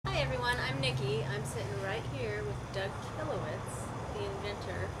everyone, I'm Nikki. I'm sitting right here with Doug Kilowitz, the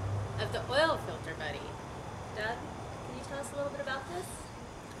inventor of the oil filter buddy. Doug, can you tell us a little bit about this?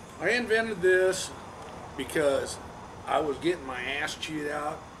 I invented this because I was getting my ass chewed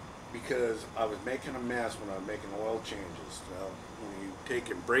out because I was making a mess when I was making oil changes. When you take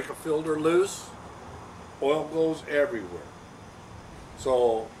and break a filter loose, oil goes everywhere.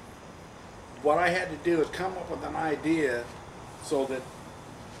 So what I had to do is come up with an idea so that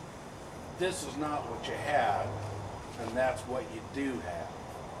this is not what you had, and that's what you do have.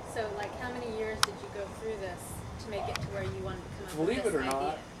 So, like, how many years did you go through this to make it to where you wanted to come up Believe with it this or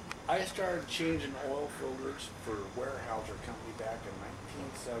idea? not, I started changing oil filters for Weyerhaeuser Company back in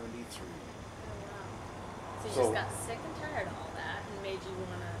 1973. Oh, wow. So you So- just got sick and tired of all that and made you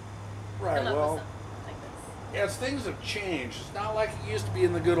want to Right, come up well, with something like this. as things have changed, it's not like it used to be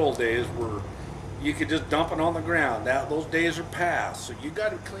in the good old days where you could just dump it on the ground. Those days are past, so you got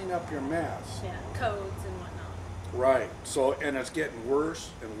to clean up your mess. Yeah, codes and whatnot. Right. So, and it's getting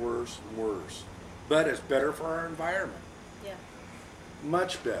worse and worse and worse. But it's better for our environment. Yeah,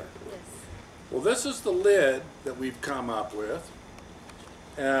 Much better. yes. Well, this is the lid that we've come up with.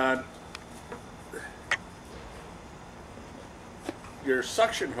 And your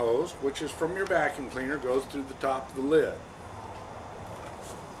suction hose, which is from your vacuum cleaner, goes through the top of the lid.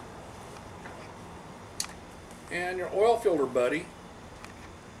 And your oil filter buddy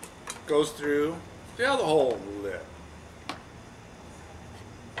goes through the other hole in the lid.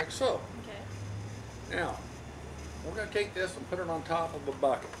 Like so. Okay. Now, we're going to take this and put it on top of a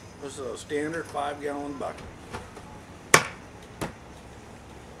bucket. This is a standard 5-gallon bucket.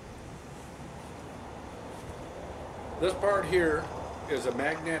 This part here is a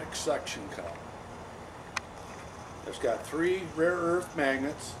magnetic suction cup. It's got 3 rare earth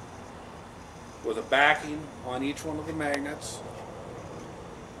magnets with a backing on each one of the magnets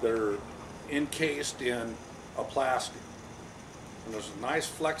that are encased in a plastic. And there's a nice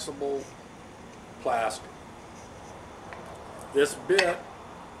flexible plastic. This bit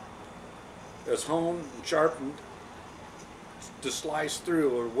is honed and sharpened to slice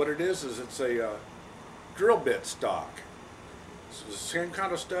through, or what it is it's a drill bit stock. It's the same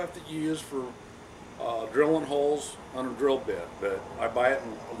kind of stuff that you use for drilling holes on a drill bit, but I buy it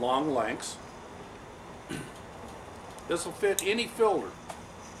in long lengths. This will fit any filter.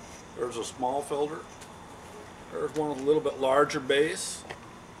 There's a small filter. There's one with a little bit larger base.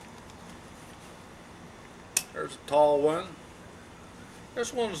 There's a tall one.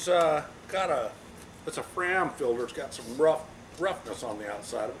 This one's it's a Fram filter. It's got some roughness on the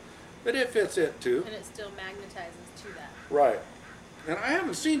outside of it, but it fits it too. And it still magnetizes to that. Right. And I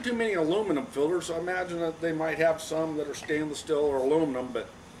haven't seen too many aluminum filters, so I imagine that they might have some that are stainless steel or aluminum, but,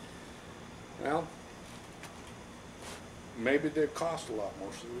 well, maybe they cost a lot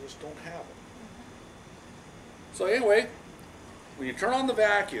more, so we just don't have them. So anyway, when you turn on the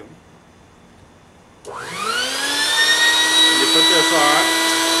vacuum, you put this on.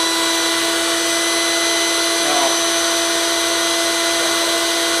 Now,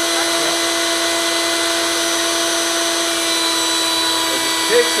 as it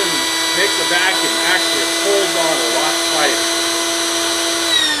takes and makes the vacuum, actually it pulls on a lot tighter.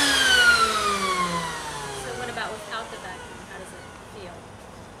 So what about without the vacuum? How does it feel?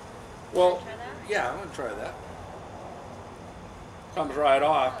 Well, Try that? yeah, I'm gonna try that. Comes right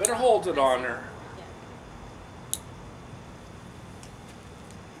off, but it holds it on there.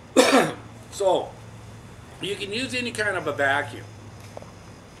 Yeah. So, you can use any kind of a vacuum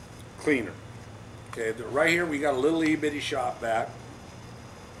cleaner. Okay, right here we got a little itty-bitty shop vac.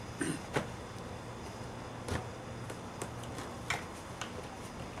 And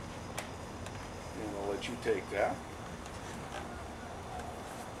I'll let you take that.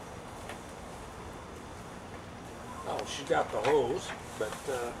 Oh, she's got the hose, but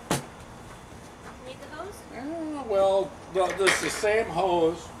Need the hose? well, this is the same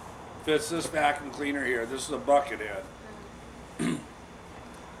hose fits this vacuum cleaner here. This is a bucket head.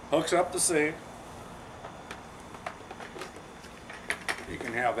 Hooks up the sink. You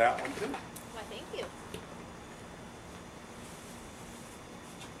can have that one too. Why, thank you.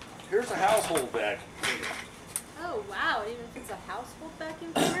 Here's a household vacuum cleaner. Oh, wow. It even fits a household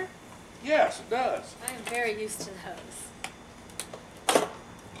vacuum cleaner? Yes, it does. I am very used to those.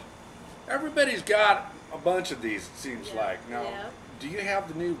 Everybody's got a bunch of these, it seems Yeah, like. Now, yeah. do you have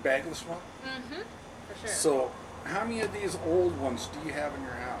the new bagless one? Mm-hmm. For sure. So, how many of these old ones do you have in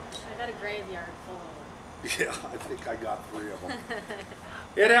your house? I got a graveyard full of them. Yeah, I think I got 3 of them.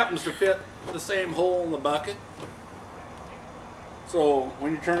 It happens to fit the same hole in the bucket. So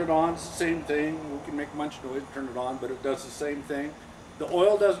when you turn it on, it's the same thing. We can make a bunch of noise, turn it on, but it does the same thing. The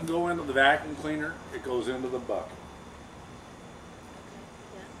oil doesn't go into the vacuum cleaner, it goes into the bucket.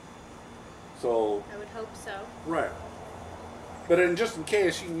 Okay. Yeah. So, I would hope so. right. But just in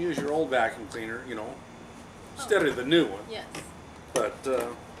case, you can use your old vacuum cleaner, you know, instead of the new one. Yes. But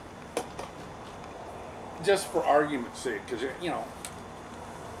just for argument's sake, because, you know,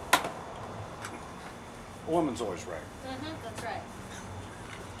 a woman's always right. That's right.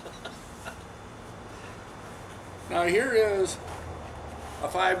 Now here is a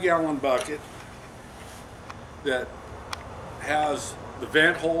 5-gallon bucket that has the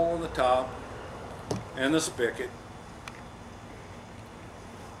vent hole on the top and the spigot.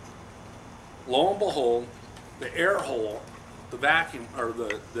 Lo and behold, the air hole, the vacuum, or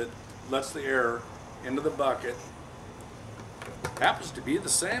that lets the air into the bucket, happens to be the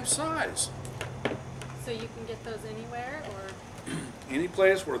same size. So you can get those anywhere, or? Any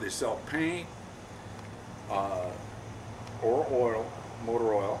place where they sell paint or oil,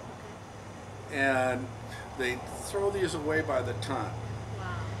 motor oil, and they throw these away by the ton.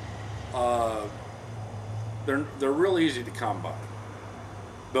 Wow. They're real easy to come by,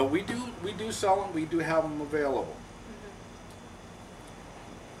 but we do sell them. We do have them available.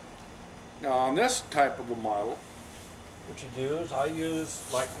 Now on this type of a model, what you do is I use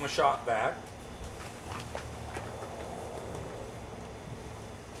like my shop vac.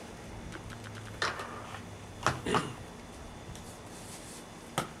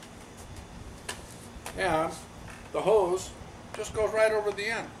 And the hose just goes right over the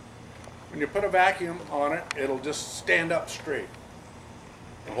end. When you put a vacuum on it, it'll just stand up straight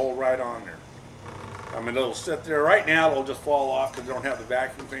and hold right on there. I mean, it'll sit there. Right now, it'll just fall off because you don't have the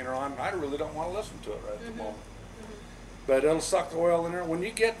vacuum cleaner on. I really don't want to listen to it right at the moment. But it'll suck the oil in there. When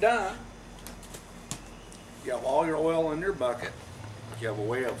you get done, you have all your oil in your bucket. You have a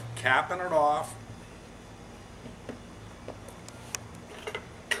way of capping it off.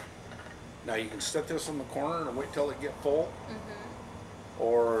 Now you can set this in the corner and wait till it get full,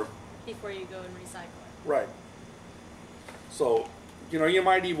 or Before you go and recycle it. right. So, you know, you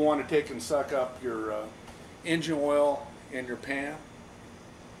might even want to take and suck up your engine oil in your pan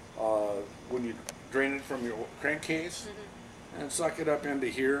when you drain it from your crankcase, and suck it up into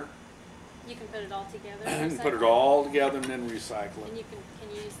here. You can put it all together. And put it recycle all together and then recycle And it. you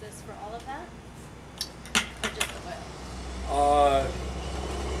can you use this for all of that, or just the oil?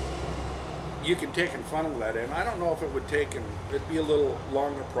 You can take and funnel that in. I don't know if it would take and it'd be a little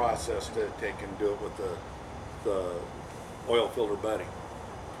longer process to take and do it with the oil filter buddy.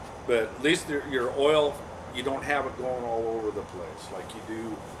 But at least your oil, you don't have it going all over the place like you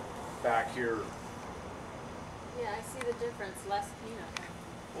do back here. Yeah, I see the difference. Less cleanup.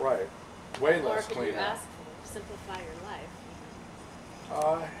 Right. Way Or less could you cleanup. ask for? Simplify your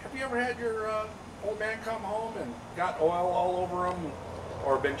life. Have you ever had your old man come home and got oil all over him,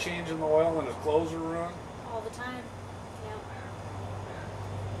 or been changing the oil and his clothes are ruined? All the time.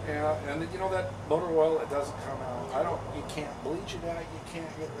 Yeah. Yeah, and you know that motor oil, it doesn't come out. You can't bleach it out, you can't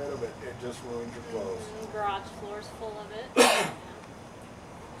get rid of it. It just ruins your clothes. Garage floor's full of it.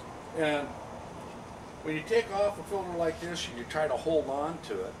 And when you take off a filter like this and you try to hold on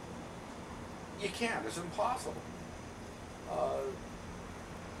to it, you can't, it's impossible.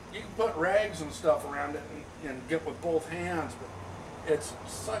 You can put rags and stuff around it and get with both hands, but it's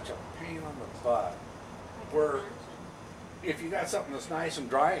such a pain on the butt. Where if you got something that's nice and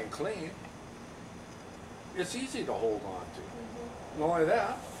dry and clean, it's easy to hold on to. Not only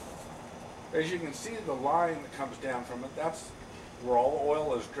that, as you can see the line that comes down from it, that's where all the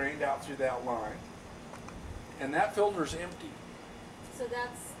oil is drained out through that line. And that filter's empty. So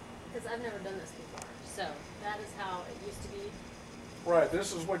that's, because I've never done this before, so that is how it used to be. Right,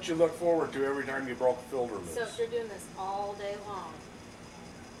 this is what you look forward to every time you broke a filter loose. So if you're doing this all day long,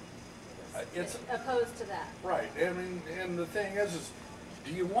 It's opposed to that. right. I mean, and the thing is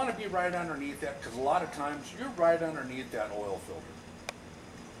do you want to be right underneath that? Because a lot of times you're right underneath that oil filter.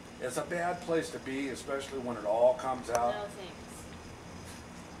 It's a bad place to be, especially when it all comes out. No thanks.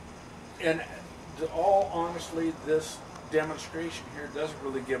 And to all honestly, this demonstration here doesn't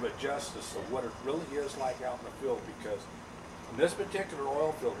really give it justice of what it really is like out in the field, because in this particular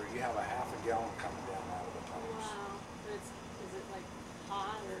oil filter, you have a half a gallon coming down out of the pipes. Wow. But is it like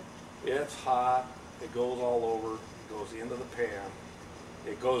hot or? It's hot, it goes all over, it goes into the pan,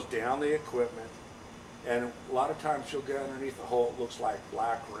 it goes down the equipment, and a lot of times you'll get underneath the hole, it looks like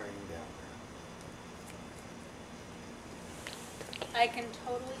black rain down I can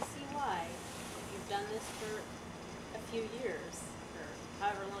totally see why, if you've done this for a few years, or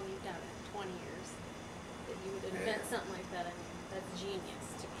however long you've done it, 20 years, that you would invent something like that. I mean, that's genius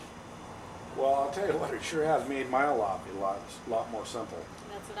to me. Well, I'll tell you what, it sure has made my life a lot more simple.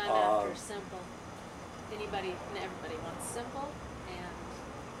 That's what I'm after, simple. Anybody and everybody wants simple and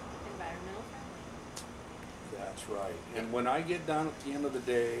environmental friendly. That's right. And when I get done at the end of the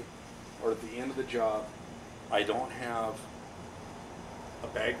day or at the end of the job, I don't have a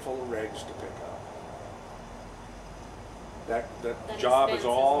bag full of regs to pick up. That job has expense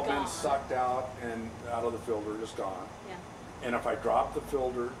all is been gone. sucked out and out of the filter, just gone. Yeah. And if I drop the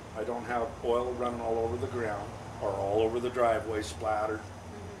filter, I don't have oil running all over the ground or all over the driveway splattered.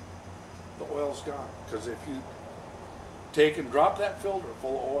 Mm-hmm. The oil's gone. Because if you take and drop that filter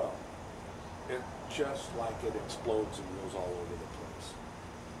full of oil, it just like it explodes and goes all over the place.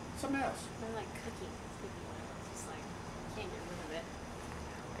 It's a mess. I like cooking oil. It's just like, can't get rid of it.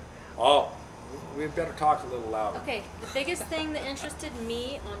 Oh, we better talk a little louder. Okay, the biggest thing that interested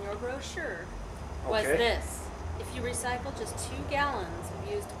me on your brochure was Okay. this. If you recycle just 2 gallons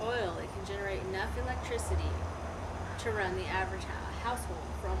of used oil, it can generate enough electricity to run the average household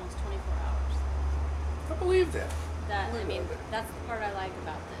for almost 24 hours. I believe that. That's the part I like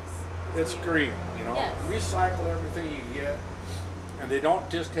about this. It's green, you know. Yes. Recycle everything you get, and they don't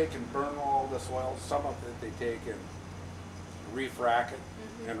just take and burn all this oil. Some of it they take and refrac it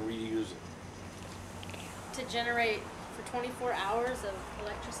and reuse it. To generate for 24 hours of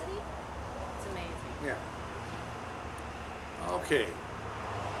electricity, it's amazing. Yeah. Okay.